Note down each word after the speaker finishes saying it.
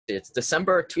It's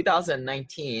December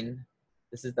 2019.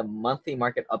 This is the monthly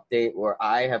market update where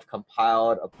I have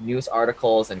compiled news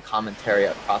articles and commentary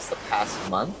across the past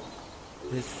month.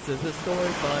 This is a story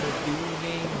about a dude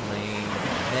named Lane.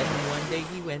 And then one day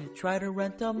he went and tried to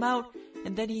rent them out,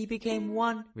 and then he became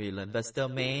one real investor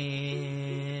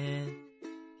man. If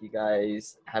you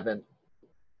guys haven't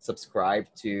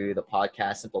subscribed to the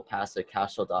podcast,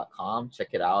 SimplePassiveCashflow.com, check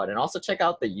it out. And also check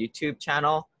out the YouTube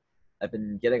channel. I've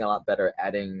been getting a lot better at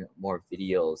adding more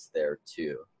videos there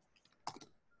too.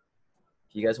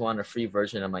 If you guys want a free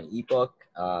version of my ebook,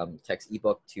 text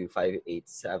ebook to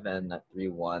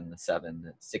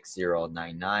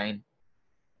 587-317-6099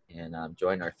 and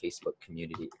join our Facebook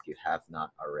community if you have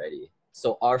not already.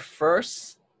 So our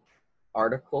first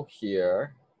article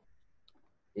here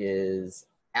is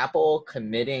Apple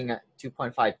committing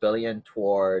 $2.5 billion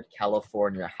toward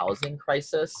California housing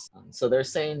crisis. So they're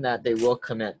saying that they will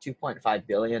commit $2.5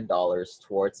 billion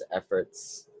towards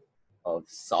efforts of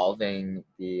solving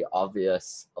the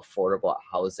obvious affordable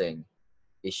housing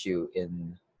issue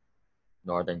in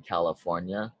Northern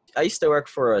California. I used to work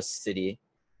for a city,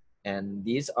 and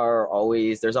there's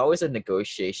always a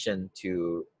negotiation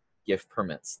to give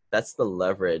permits. That's the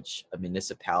leverage a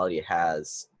municipality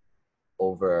has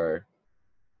over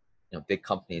big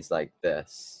companies like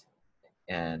this.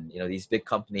 And these big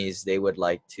companies, they would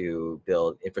like to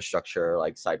build infrastructure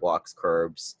like sidewalks,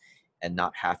 curbs, and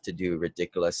not have to do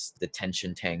ridiculous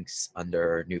detention tanks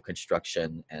under new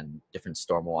construction and different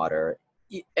stormwater.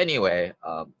 Anyway,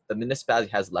 the municipality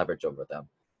has leverage over them.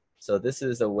 So this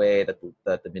is a way that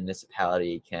the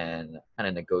municipality can kind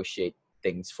of negotiate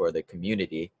things for the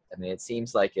community. I mean, it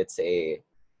seems like it's a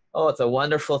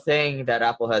wonderful thing that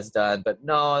Apple has done, but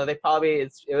no,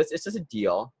 it's just a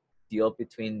deal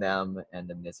between them and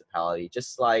the municipality,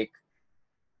 just like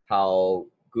how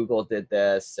Google did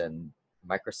this and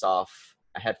Microsoft.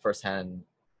 I had firsthand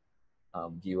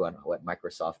view on what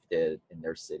Microsoft did in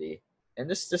their city. And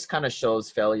this just kind of shows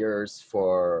failures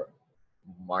for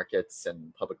markets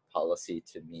and public policy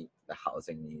to meet the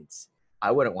housing needs.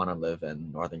 I wouldn't want to live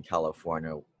in Northern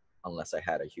California unless I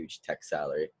had a huge tech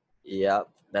salary. Yeah,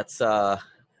 that's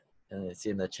see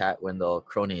in the chat window,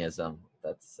 cronyism.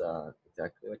 That's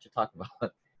exactly what you're talking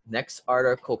about. Next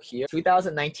article here,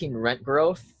 2019 rent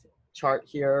growth chart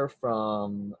here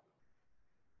from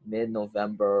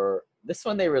mid-November. This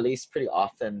one they release pretty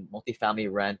often.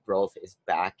 Multifamily rent growth is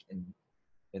back in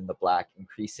the black,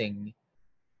 increasing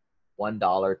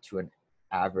 $1 to an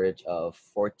average of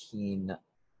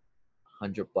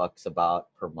 $1,400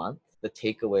 about per month. The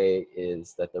takeaway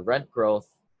is that the rent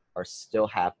growth are still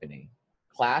happening.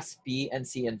 Class B and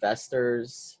C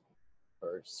investors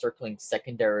are circling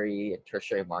secondary and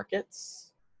tertiary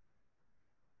markets.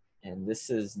 And this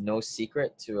is no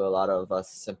secret to a lot of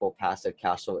us simple passive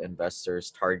cash flow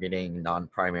investors targeting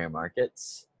non-primary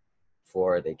markets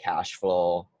for the cash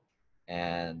flow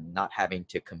and not having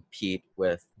to compete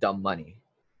with dumb money,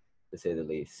 to say the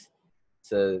least.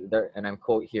 So there, and I'm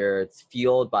quote here, it's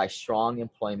fueled by strong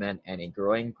employment and a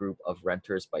growing group of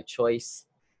renters by choice.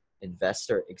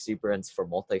 Investor exuberance for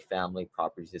multifamily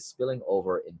properties is spilling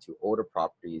over into older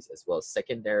properties as well as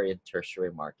secondary and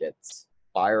tertiary markets.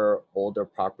 Buyer older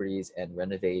properties and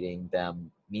renovating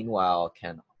them, meanwhile,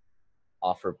 can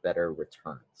offer better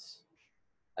returns.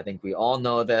 I think we all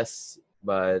know this,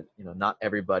 but not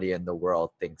everybody in the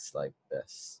world thinks like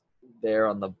this. There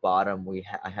on the bottom,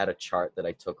 I had a chart that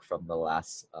I took from the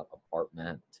last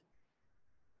apartment.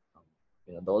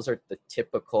 Those are the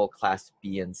typical class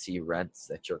B and C rents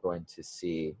that you're going to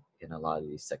see in a lot of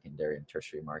these secondary and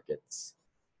tertiary markets.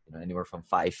 Anywhere from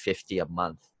 $550 a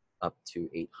month up to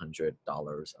 $800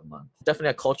 a month. Definitely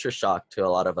a culture shock to a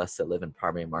lot of us that live in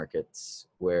primary markets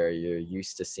where you're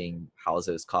used to seeing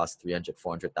houses cost $300,000,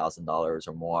 $400,000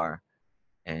 or more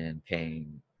and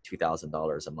paying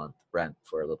 $2,000 a month rent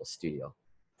for a little studio.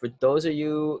 For those of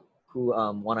you who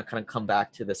want to kind of come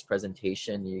back to this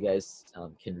presentation, you guys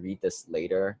can read this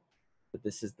later. But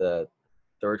this is the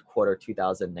third quarter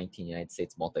 2019 United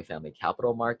States multifamily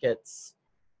capital markets.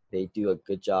 They do a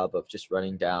good job of just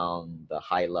running down the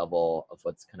high level of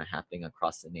what's kind of happening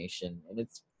across the nation. And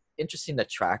it's interesting to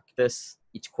track this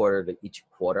each quarter to each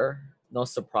quarter. No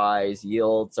surprise,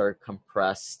 yields are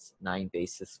compressed 9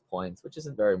 basis points, which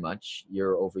isn't very much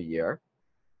year over year.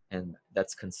 And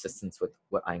that's consistent with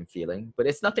what I'm feeling. But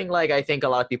it's nothing like, I think a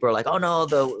lot of people are like, oh no,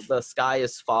 the sky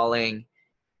is falling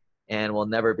and we'll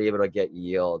never be able to get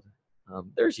yield.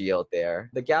 There's yield there.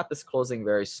 The gap is closing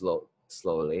very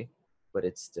slowly, but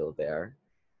it's still there.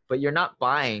 But you're not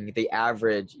buying the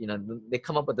average, they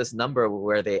come up with this number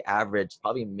where they average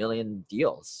probably 1 million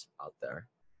deals out there.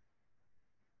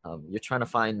 You're trying to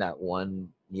find that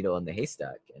one needle in the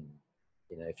haystack. And,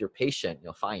 if you're patient,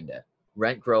 you'll find it.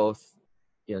 Rent growth,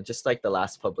 just like the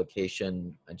last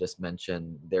publication I just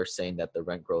mentioned, they're saying that the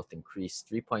rent growth increased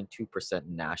 3.2%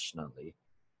 nationally,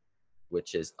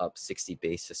 which is up 60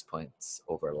 basis points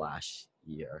over last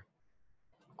year.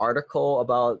 Article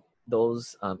about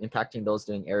those impacting those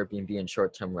doing Airbnb and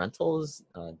short-term rentals.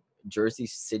 Jersey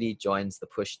City joins the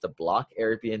push to block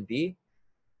Airbnb,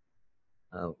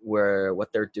 where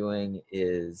what they're doing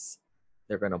is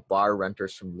they're going to bar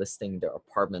renters from listing their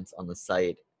apartments on the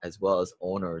site, as well as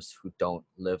owners who don't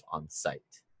live on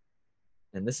site.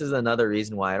 And this is another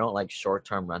reason why I don't like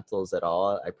short-term rentals at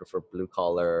all. I prefer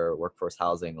blue-collar, workforce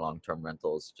housing, long-term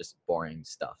rentals, just boring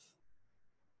stuff.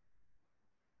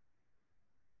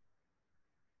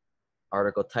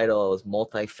 Article title is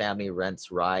Multifamily Rents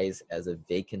Rise as a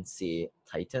Vacancy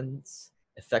Tightens.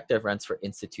 Effective rents for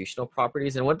institutional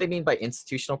properties. And what they mean by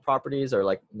institutional properties are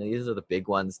like, these are the big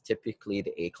ones, typically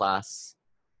the A-class,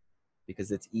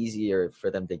 because it's easier for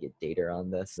them to get data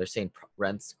on this. They're saying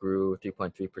rents grew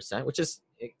 3.3%, which is,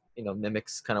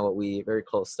 mimics kind of very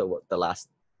close to what the last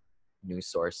news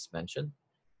source mentioned,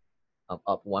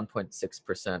 up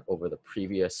 1.6% over the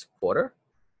previous quarter.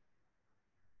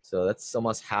 So that's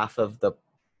almost half of the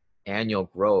annual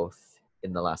growth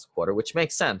in the last quarter, which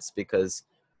makes sense because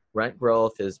rent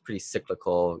growth is pretty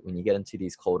cyclical. When you get into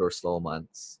these cold or slow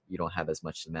months, you don't have as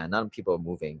much demand. Not many people are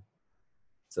moving.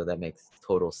 So that makes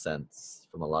total sense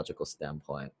from a logical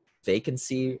standpoint.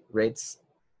 Vacancy rates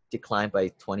declined by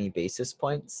 20 basis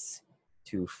points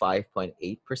to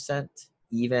 5.8%,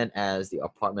 even as the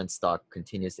apartment stock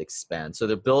continues to expand. So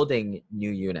they're building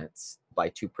new units by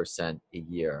 2% a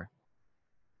year.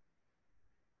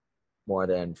 More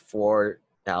than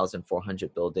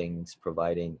 4,400 buildings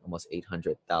providing almost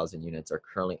 800,000 units are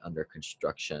currently under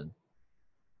construction.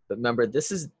 But remember,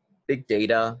 this is big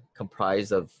data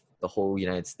comprised of the whole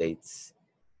United States,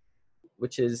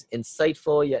 which is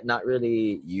insightful yet not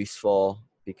really useful,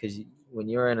 because when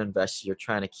you're an investor, you're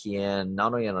trying to key in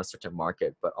not only on a certain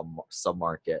market, but a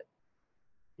sub-market.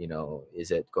 Is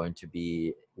it going to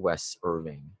be West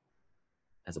Irving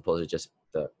as opposed to just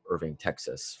the Irving,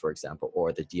 Texas, for example,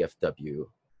 or the DFW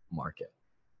market?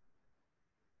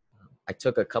 I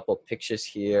took a couple pictures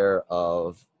here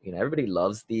of, everybody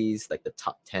loves these, like the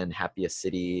top 10 happiest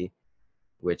city,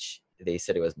 which they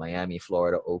said it was Miami,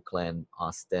 Florida, Oakland,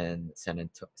 Austin,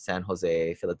 San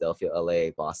Jose, Philadelphia, LA,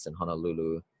 Boston,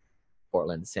 Honolulu,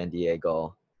 Portland, San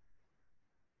Diego.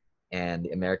 And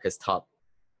America's top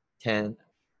 10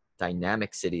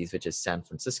 dynamic cities, which is San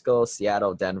Francisco,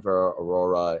 Seattle, Denver,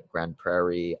 Aurora, Grand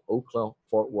Prairie, Oakland,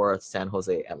 Fort Worth, San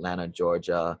Jose, Atlanta,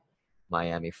 Georgia,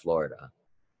 Miami, Florida.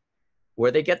 Where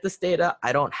they get this data,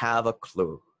 I don't have a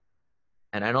clue.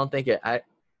 And I don't think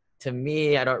to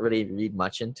me, I don't really read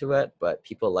much into it, but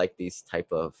people like these type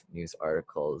of news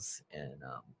articles. And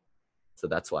so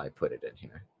that's why I put it in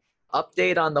here.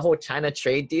 Update on the whole China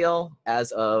trade deal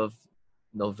as of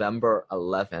November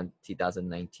 11th,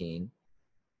 2019.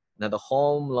 Now the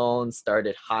home loan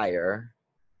started higher,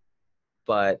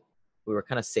 but we were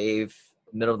kind of safe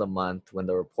middle of the month when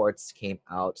the reports came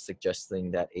out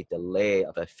suggesting that a delay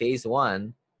of a phase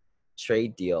 1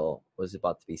 trade deal was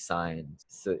about to be signed.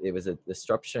 So it was a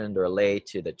disruption or delay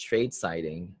to the trade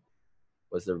signing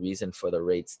was the reason for the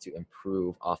rates to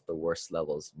improve off the worst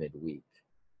levels midweek.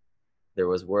 There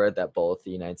was word that both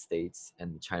the United States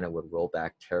and China would roll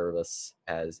back tariffs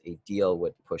as a deal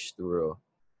would push through.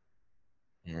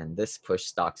 And this pushed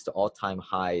stocks to all-time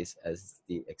highs as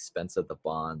the expense of the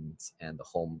bonds and the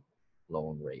home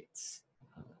loan rates.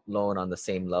 Loan on the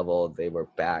same level, they were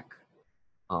back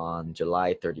on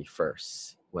July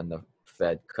 31st when the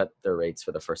Fed cut their rates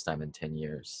for the first time in 10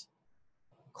 years.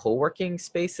 Co-working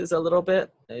spaces a little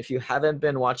bit. If you haven't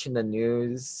been watching the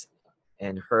news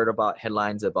and heard about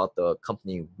headlines about the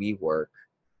company WeWork,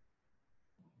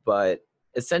 but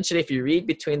essentially, if you read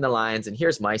between the lines, and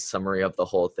here's my summary of the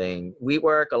whole thing,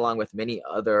 WeWork, along with many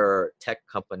other tech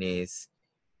companies,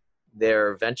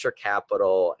 they're venture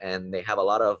capital and they have a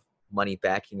lot of money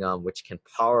backing them, which can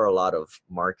power a lot of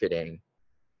marketing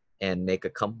and make a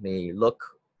company look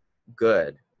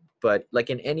good. But like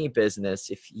in any business,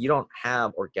 if you don't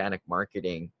have organic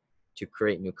marketing to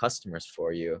create new customers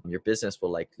for you, your business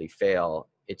will likely fail.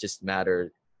 It just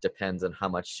depends on how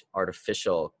much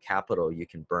artificial capital you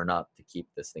can burn up to keep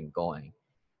this thing going.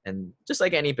 And just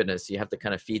like any business, you have to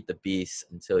kind of feed the beast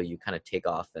until you kind of take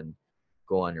off and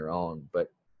go on your own.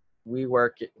 But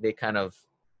WeWork, they kind of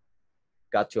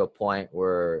got to a point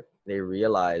where they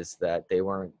realized that they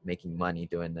weren't making money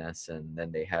doing this. And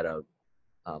then they had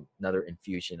another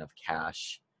infusion of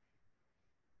cash.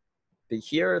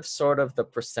 Here is sort of the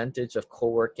percentage of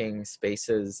co-working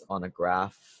spaces on a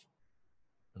graph.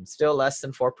 Still less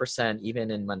than 4%, even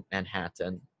in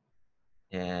Manhattan,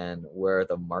 and where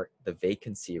the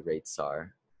vacancy rates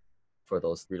are for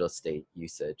those real estate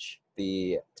usage.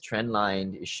 The trend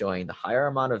line is showing the higher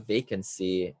amount of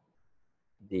vacancy,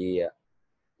 the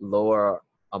lower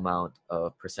amount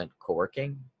of percent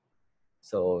co-working.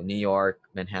 So New York,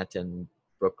 Manhattan,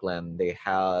 Brooklyn, they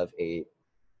have a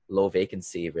low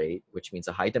vacancy rate, which means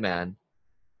a high demand,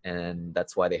 and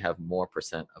that's why they have more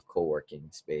percent of co-working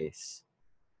space.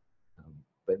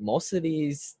 But most of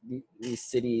these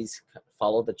cities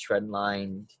follow the trend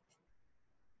line.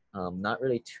 Not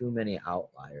really too many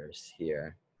outliers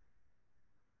here.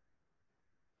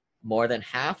 More than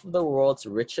half of the world's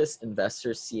richest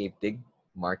investors see a big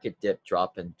market dip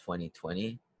drop in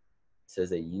 2020,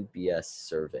 says a UBS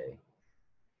survey.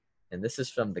 And this is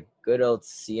from the good old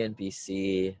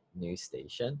CNBC news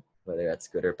station, whether that's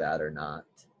good or bad or not.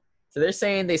 So they're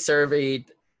saying they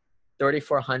surveyed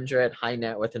 3,400 high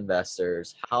net worth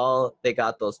investors, how they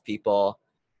got those people,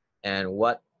 and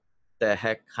what the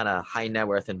heck kind of high net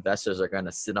worth investors are going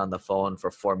to sit on the phone for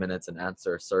 4 minutes and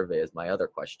answer a survey is my other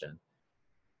question.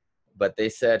 But they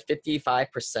said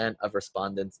 55% of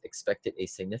respondents expected a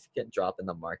significant drop in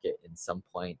the market in some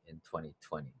point in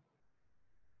 2020.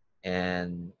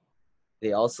 And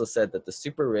they also said that the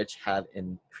super rich have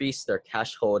increased their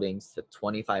cash holdings to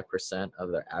 25%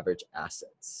 of their average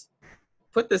assets.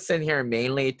 Put this in here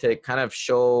mainly to kind of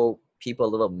show people a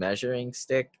little measuring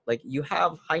stick. Like, you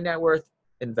have high net worth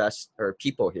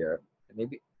people here,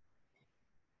 maybe,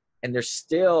 and they're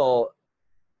still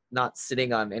not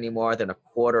sitting on any more than a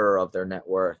quarter of their net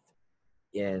worth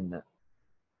in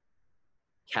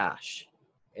cash.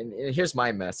 And here's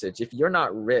my message. If you're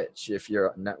not rich, if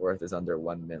your net worth is under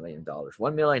 $1 million,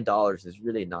 $1 million is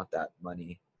really not that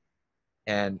money.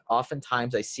 And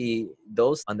oftentimes I see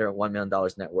those under $1 million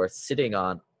net worth sitting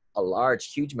on a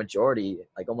large, huge majority,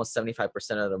 like almost 75%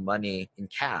 of the money in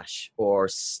cash, or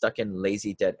stuck in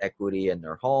lazy debt equity in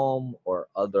their home or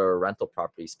other rental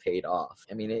properties paid off.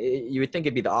 I mean, you would think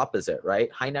it'd be the opposite,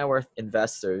 right? High net worth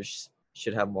investors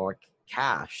should have more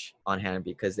cash on hand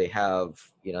because they have,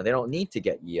 they don't need to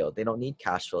get yield. They don't need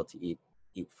cash flow to eat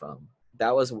from.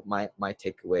 That was my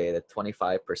takeaway, the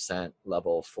 25%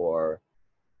 level for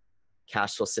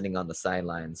cash flow sitting on the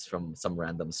sidelines from some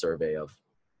random survey of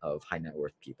high net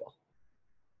worth people.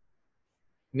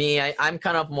 Me, I'm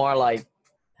kind of more like,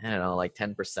 I don't know, like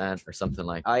 10% or something.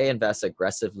 Like, I invest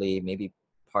aggressively. Maybe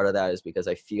part of that is because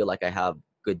I feel like I have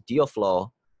good deal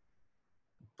flow,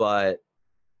 but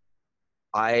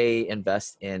I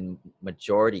invest in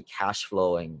majority cash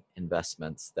flowing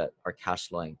investments that are cash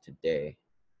flowing today.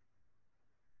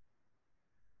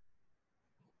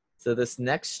 So this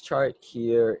next chart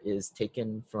here is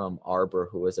taken from Arbor,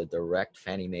 who is a direct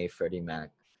Fannie Mae Freddie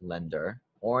Mac lender.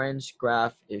 Orange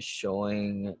graph is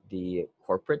showing the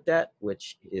corporate debt,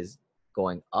 which is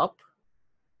going up,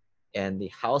 and the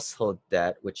household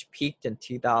debt, which peaked in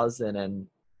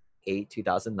 2008,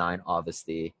 2009,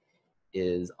 obviously,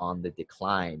 is on the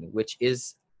decline, which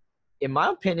is, in my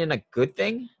opinion, a good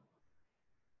thing.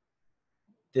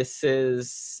 This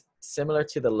is similar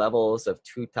to the levels of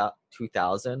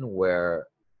 2000, where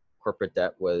corporate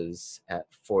debt was at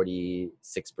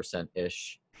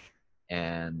 46%-ish,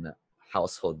 and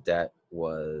household debt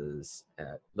was at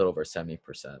a little over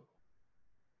 70%.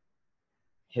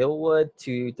 Hillwood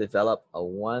to develop a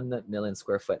 1 million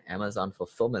square foot Amazon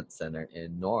fulfillment center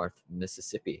in North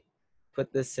Mississippi.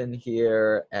 Put this in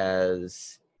here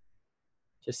as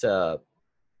just a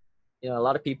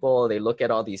lot of people, they look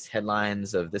at all these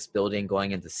headlines of this building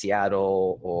going into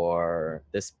Seattle or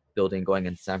this building going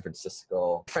into San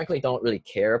Francisco. Frankly, don't really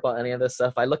care about any of this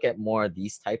stuff. I look at more of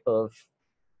these type of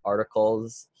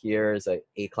articles. Here's a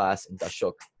A-class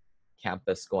industrial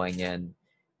campus going in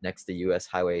next to US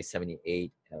Highway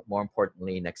 78. More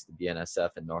importantly, next to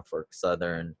BNSF and Norfolk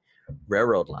Southern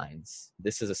railroad lines.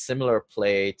 This is a similar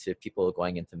play to people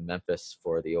going into Memphis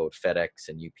for the old FedEx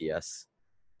and UPS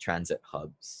transit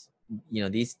hubs.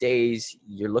 These days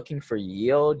you're looking for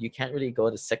yield. You can't really go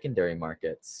to secondary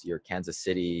markets, your Kansas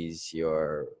Cities,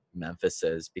 your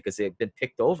Memphises, because they've been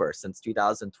picked over since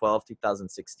 2012,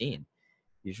 2016.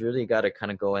 You've really got to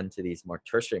kind of go into these more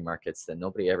tertiary markets that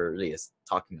nobody ever really is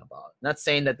talking about. Not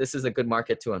saying that this is a good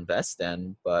market to invest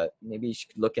in, but maybe you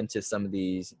should look into some of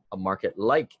these, a market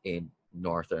like in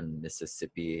northern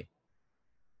Mississippi.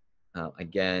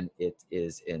 Again, it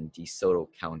is in DeSoto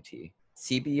County.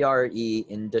 CBRE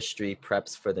industry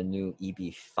preps for the new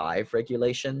EB5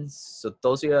 regulations. So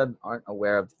those of you that aren't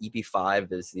aware of,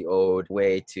 EB5 is the old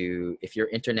way to, if you're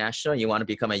international, you want to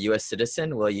become a US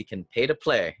citizen, well, you can pay to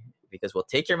play because we'll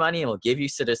take your money and we'll give you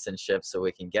citizenship so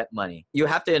we can get money. You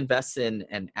have to invest in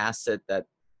an asset that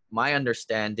my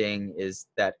understanding is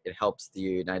that it helps the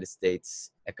United States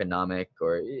economic,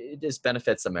 or it just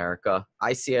benefits America.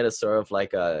 I see it as sort of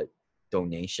like a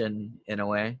donation in a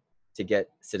way to get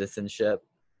citizenship.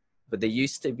 But they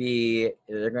used to be,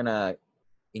 they're going to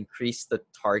increase the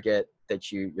target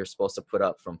that you're supposed to put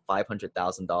up from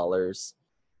 $500,000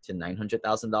 to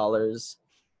 $900,000.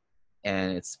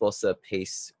 And it's supposed to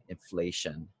pace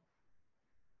inflation.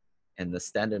 And the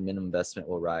standard minimum investment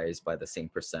will rise by the same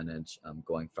percentage,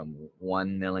 going from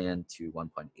 $1 million to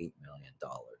 $1.8 million.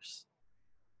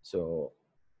 So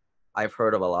I've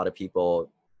heard of a lot of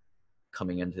people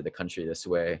coming into the country this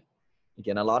way.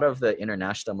 Again, a lot of the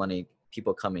international money,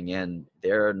 people coming in,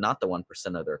 they're not the 1%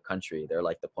 of their country. They're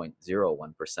like the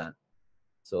 0.01%.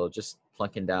 So just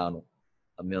plunking down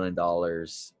 $1 million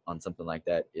on something like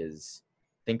that is,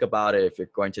 think about it if you're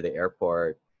going to the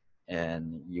airport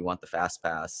and you want the fast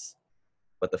pass,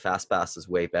 but the fast pass is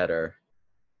way better,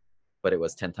 but it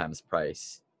was 10 times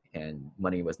price and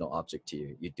money was no object to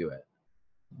you, you do it.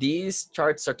 These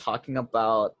charts are talking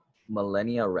about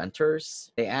millennial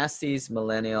renters. They ask these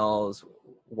millennials,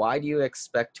 why do you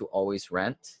expect to always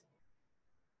rent?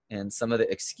 And some of the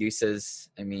excuses,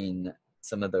 I mean,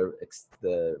 some of the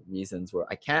reasons were,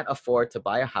 I can't afford to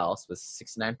buy a house with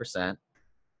 69%.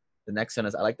 The next one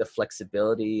is, I like the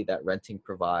flexibility that renting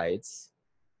provides.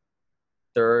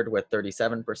 Third, with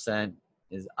 37%,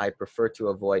 is I prefer to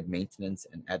avoid maintenance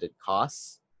and added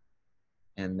costs.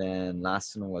 And then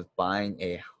last one was, buying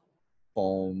a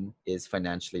home is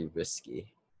financially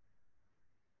risky.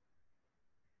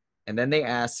 And then they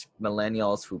ask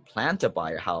millennials who plan to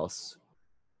buy a house,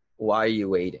 why are you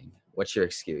waiting? What's your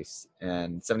excuse?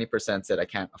 And 70% said, I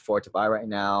can't afford to buy right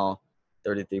now.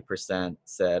 33%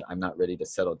 said, I'm not ready to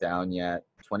settle down yet.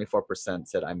 24%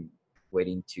 said, I'm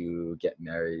waiting to get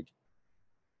married,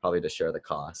 probably to share the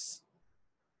costs.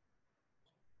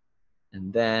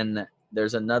 And then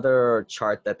there's another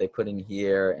chart that they put in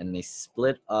here, and they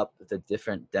split up the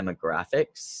different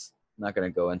demographics. I'm not going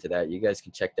to go into that. You guys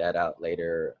can check that out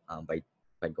later by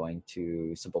going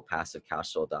to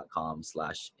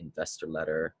SimplePassiveCashflow.com/investor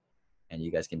letter, and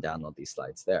you guys can download these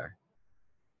slides there.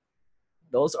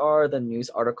 Those are the news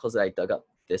articles that I dug up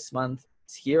this month.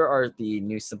 Here are the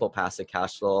new Simple Passive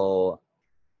Cashflow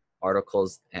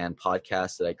articles and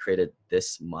podcasts that I created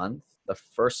this month. The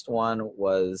first one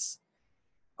was,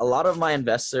 a lot of my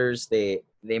investors, they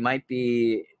might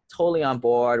be totally on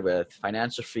board with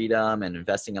financial freedom and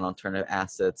investing in alternative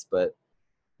assets, but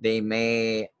they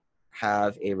may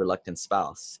have a reluctant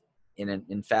spouse.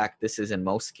 In fact, this is in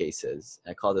most cases.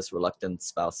 I call this reluctant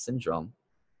spouse syndrome.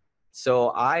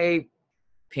 So I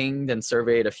pinged and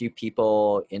surveyed a few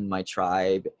people in my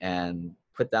tribe and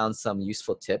put down some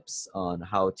useful tips on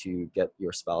how to get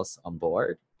your spouse on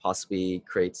board, possibly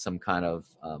create some kind of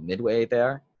midway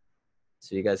there.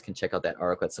 So you guys can check out that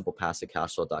article at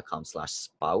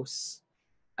SimplePassiveCashflow.com/spouse.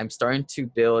 I'm starting to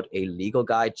build a legal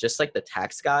guide, just like the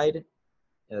tax guide.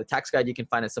 The tax guide you can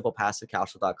find at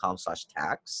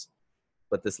SimplePassiveCashflow.com/tax.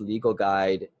 But this legal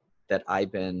guide that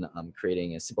I've been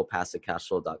creating is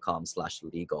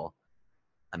SimplePassiveCashflow.com/legal.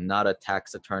 I'm not a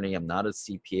tax attorney. I'm not a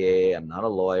CPA. I'm not a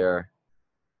lawyer.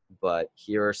 But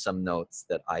here are some notes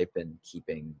that I've been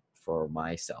keeping for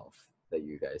myself that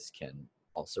you guys can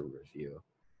also review.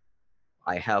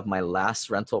 I have my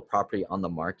last rental property on the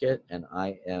market, and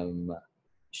I am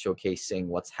showcasing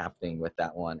what's happening with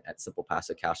that one at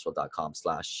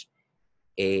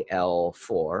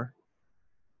SimplePassiveCashflow.com/AL4.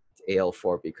 It's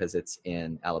AL4 because it's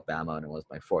in Alabama, and it was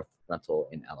my fourth rental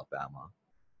in Alabama.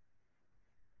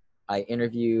 I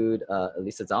interviewed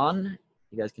Elisa Zahn.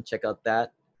 You guys can check out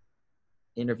that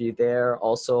interview there.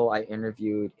 Also, I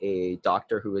interviewed a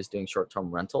doctor who is doing short-term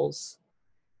rentals.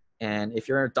 And if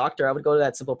you're a doctor, I would go to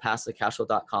that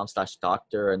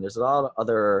SimplePassiveCashflow.com/doctor. And there's a lot of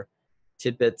other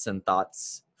tidbits and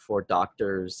thoughts for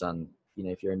doctors on,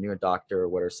 if you're a newer doctor,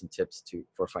 what are some tips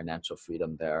for financial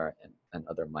freedom there and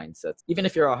other mindsets. Even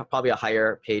if you're probably a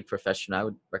higher paid professional, I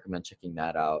would recommend checking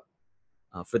that out.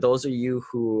 For those of you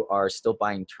who are still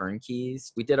buying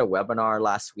turnkeys, we did a webinar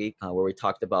last week where we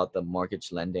talked about the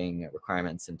mortgage lending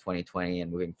requirements in 2020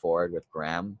 and moving forward with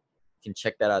Graham. You can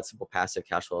check that out at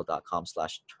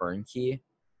SimplePassiveCashflow.com/turnkey.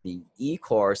 The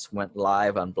eCourse went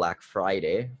live on Black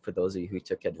Friday for those of you who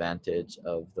took advantage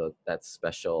of that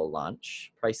special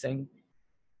launch pricing.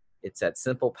 It's at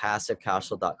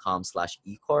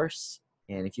SimplePassiveCashflow.com/eCourse.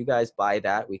 And if you guys buy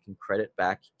that, we can credit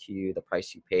back to you the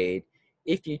price you paid.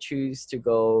 If you choose to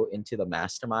go into the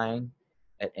Mastermind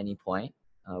at any point,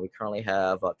 we currently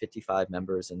have about 55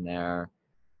 members in there.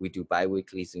 We do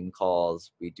bi-weekly Zoom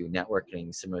calls. We do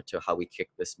networking similar to how we kick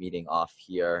this meeting off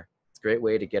here. It's a great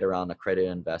way to get around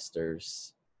accredited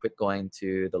investors. Quit going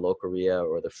to the local RIA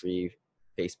or the free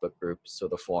Facebook groups or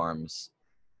the forums.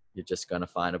 You're just going to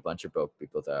find a bunch of broke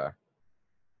people there.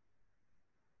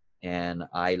 And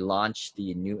I launched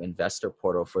the new investor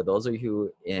portal for those of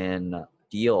you in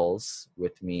deals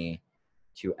with me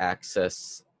to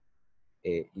access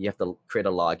you have to create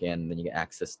a login, then you get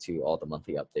access to all the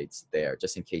monthly updates there,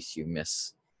 just in case you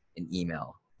miss an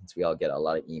email, since we all get a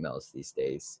lot of emails these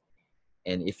days.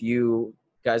 And if you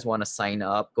guys want to sign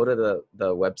up, go to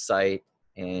the website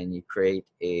and you create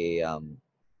a,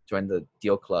 join the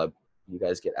deal club. You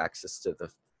guys get access to the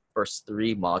first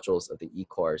 3 modules of the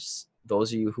eCourse.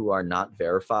 Those of you who are not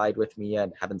verified with me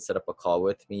yet, haven't set up a call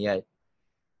with me yet,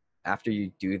 after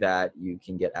you do that, you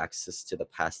can get access to the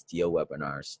past deal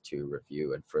webinars to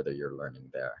review and further your learning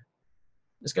there.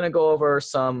 I'm just going to go over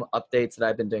some updates that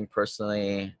I've been doing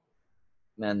personally.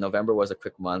 Man, November was a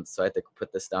quick month, so I had to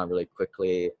put this down really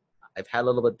quickly. I've had a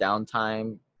little bit of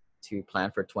downtime to plan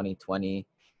for 2020,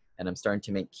 and I'm starting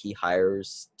to make key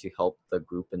hires to help the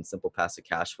group in Simple Passive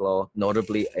Cashflow,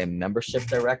 notably a membership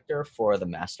director for the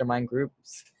Mastermind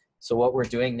groups. So what we're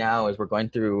doing now is we're going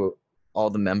through all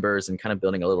the members and kind of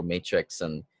building a little matrix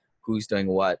and who's doing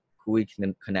what, who we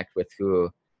can connect with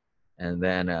who. And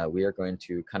then we are going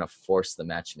to kind of force the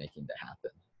matchmaking to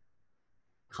happen.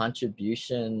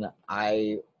 Contribution,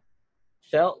 I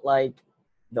felt like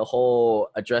the whole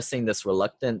addressing this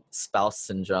reluctant spouse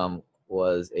syndrome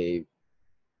was a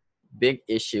big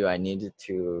issue I needed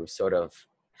to sort of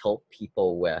help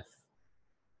people with.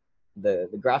 The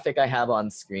graphic I have on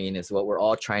screen is what we're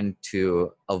all trying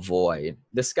to avoid.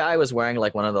 This guy was wearing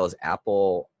like one of those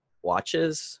Apple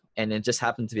watches, and it just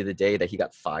happened to be the day that he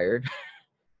got fired.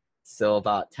 So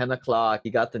about 10 o'clock, he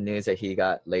got the news that he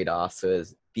got laid off. So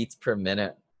his beats per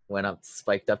minute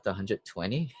spiked up to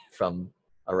 120 from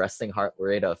a resting heart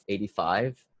rate of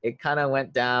 85. It kind of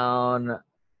went down.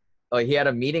 Oh, he had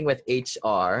a meeting with HR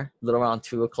a little around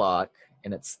 2 o'clock,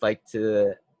 and it spiked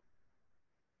to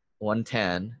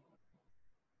 110.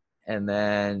 And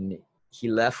then he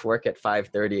left work at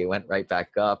 5:30. It went right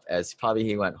back up as probably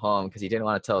he went home because he didn't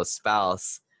want to tell his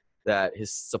spouse that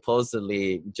his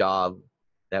supposedly job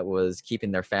that was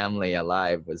keeping their family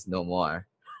alive was no more.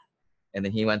 And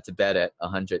then he went to bed at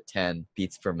 110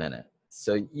 beats per minute.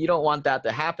 So you don't want that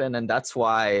to happen. And that's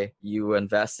why you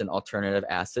invest in alternative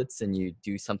assets and you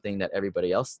do something that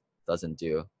everybody else doesn't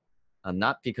do.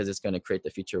 Not because it's going to create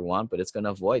the future you want, but it's going to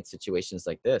avoid situations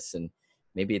like this. And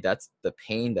maybe that's the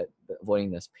pain that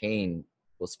avoiding this pain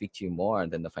will speak to you more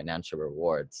than the financial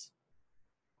rewards.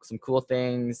 Some cool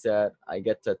things that I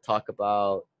get to talk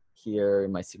about here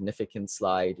in my significant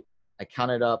slide. I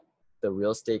counted up the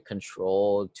real estate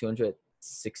control, $216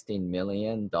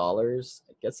 million.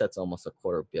 I guess that's almost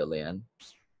 $250 million.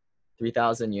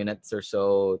 3,000 units or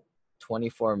so,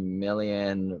 24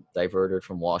 million diverted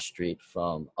from Wall Street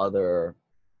from other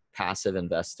passive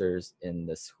investors in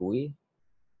this Hui.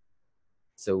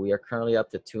 So we are currently up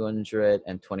to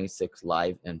 226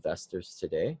 live investors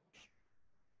today.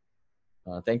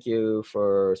 Thank you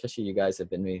for, especially you guys have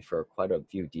been with me for quite a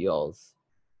few deals.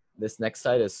 This next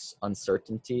slide is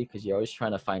uncertainty because you're always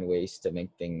trying to find ways to make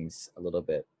things a little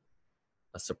bit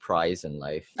a surprise in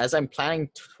life. As I'm planning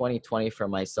 2020 for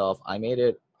myself, I made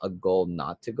it a goal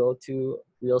not to go to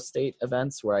real estate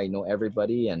events where I know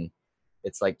everybody and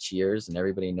it's like Cheers and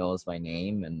everybody knows my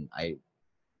name and I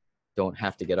don't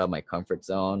have to get out of my comfort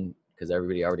zone because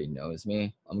everybody already knows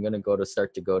me. I'm going to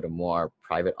start to go to more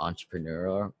private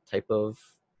entrepreneur type of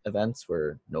events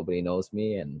where nobody knows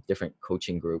me and different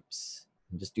coaching groups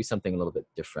and just do something a little bit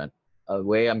different. A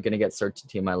way I'm going to get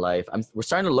certainty in my life. We're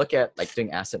starting to look at like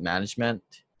doing asset management,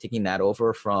 taking that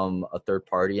over from a third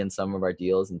party in some of our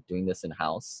deals and doing this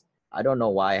in-house. I don't know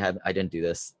why I didn't do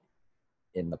this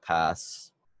in the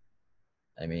past.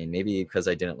 I mean, maybe because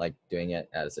I didn't like doing it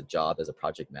as a job as a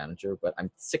project manager, but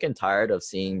I'm sick and tired of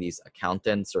seeing these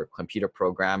accountants or computer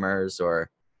programmers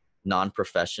or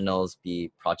non-professionals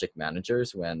be project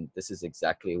managers when this is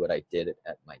exactly what I did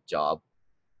at my job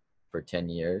for 10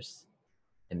 years.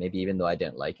 And maybe even though I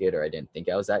didn't like it or I didn't think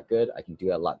I was that good, I can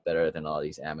do it a lot better than all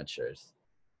these amateurs.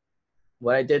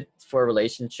 What I did for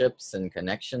relationships and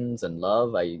connections and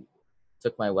love, I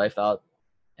took my wife out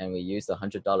and we used a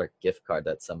 $100 gift card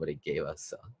that somebody gave us.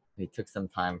 So we took some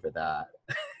time for that.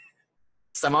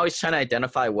 So I'm always trying to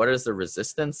identify what is the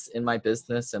resistance in my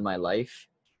business and my life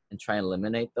and try and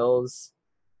eliminate those.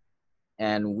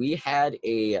 And we had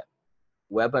a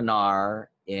webinar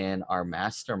in our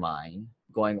mastermind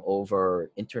going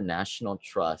over international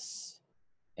trusts.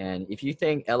 And if you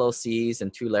think LLCs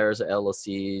and 2 layers of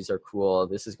LLCs are cool,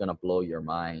 this is going to blow your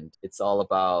mind. It's all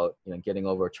about, getting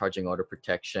over charging order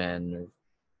protection,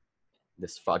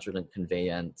 this fraudulent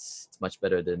conveyance. It's much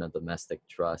better than a domestic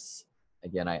trust.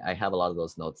 Again, I have a lot of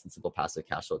those notes in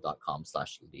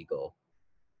simplepassivecashflow.com/legal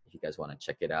if you guys want to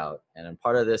check it out. And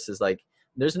part of this is like,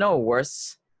 there's no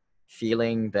worse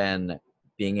feeling than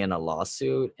being in a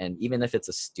lawsuit. And even if it's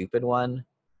a stupid one,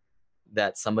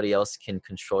 that somebody else can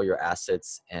control your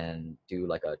assets and do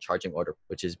like a charging order,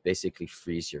 which is basically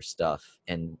freeze your stuff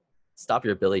and stop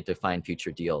your ability to find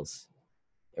future deals,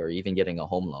 or even getting a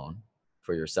home loan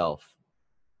for yourself,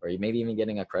 or maybe even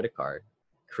getting a credit card.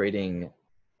 Creating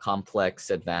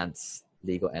complex, advanced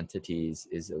legal entities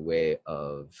is a way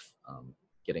of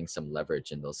getting some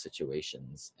leverage in those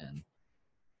situations. And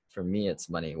for me, it's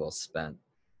money well spent.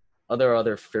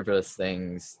 Other frivolous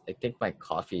things. I think my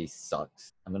coffee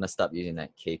sucks. I'm going to stop using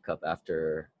that K-cup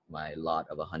after my lot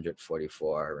of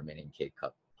 144 remaining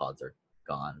K-cup pods are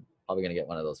gone. Probably going to get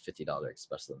one of those $50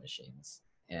 espresso machines.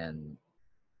 And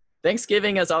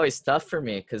Thanksgiving is always tough for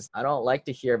me because I don't like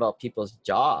to hear about people's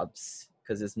jobs,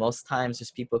 because it's most times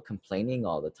just people complaining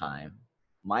all the time.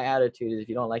 My attitude is, if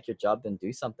you don't like your job, then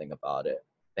do something about it.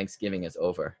 Thanksgiving is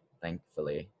over,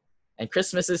 thankfully. And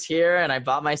Christmas is here, and I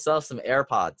bought myself some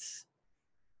AirPods.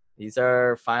 These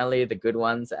are finally the good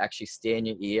ones that actually stay in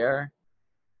your ear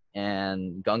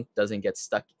and gunk doesn't get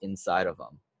stuck inside of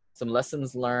them. Some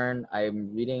lessons learned.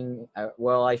 I'm reading, I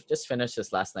just finished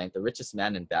this last night, The Richest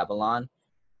Man in Babylon.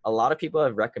 A lot of people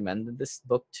have recommended this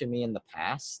book to me in the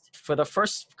past. For the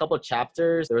first couple of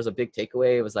chapters, there was a big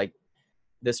takeaway. It was like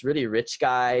this really rich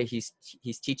guy. He's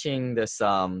teaching this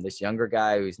younger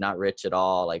guy who's not rich at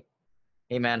all, like,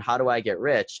 hey man, how do I get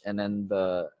rich? And then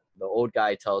the old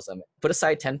guy tells him, put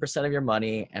aside 10% of your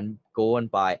money and go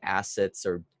and buy assets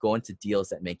or go into deals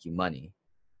that make you money.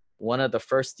 One of the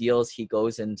first deals he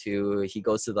goes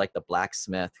to like the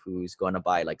blacksmith who's going to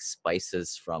buy like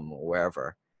spices from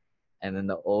wherever. And then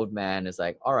the old man is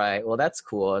like, all right, well, that's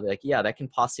cool. Like, yeah, that can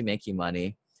possibly make you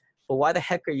money. But why the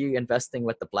heck are you investing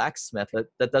with the blacksmith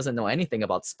that doesn't know anything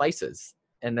about spices?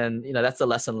 And then, that's the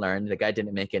lesson learned. The guy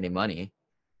didn't make any money.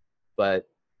 But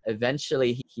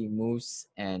eventually he moves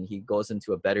and he goes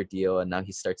into a better deal. And now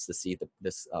he starts to see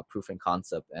this proof and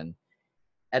concept. And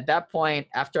at that point,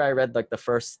 after I read like the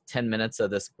first 10 minutes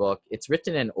of this book, it's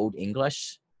written in Old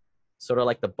English, sort of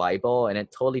like the Bible, and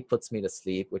it totally puts me to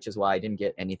sleep, which is why I didn't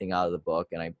get anything out of the book,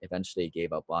 and I eventually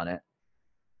gave up on it.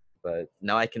 But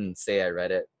now I can say I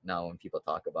read it now when people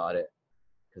talk about it,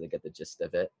 because I get the gist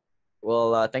of it.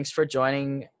 Well, thanks for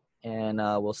joining, and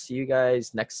we'll see you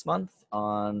guys next month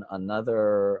on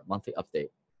another monthly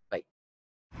update.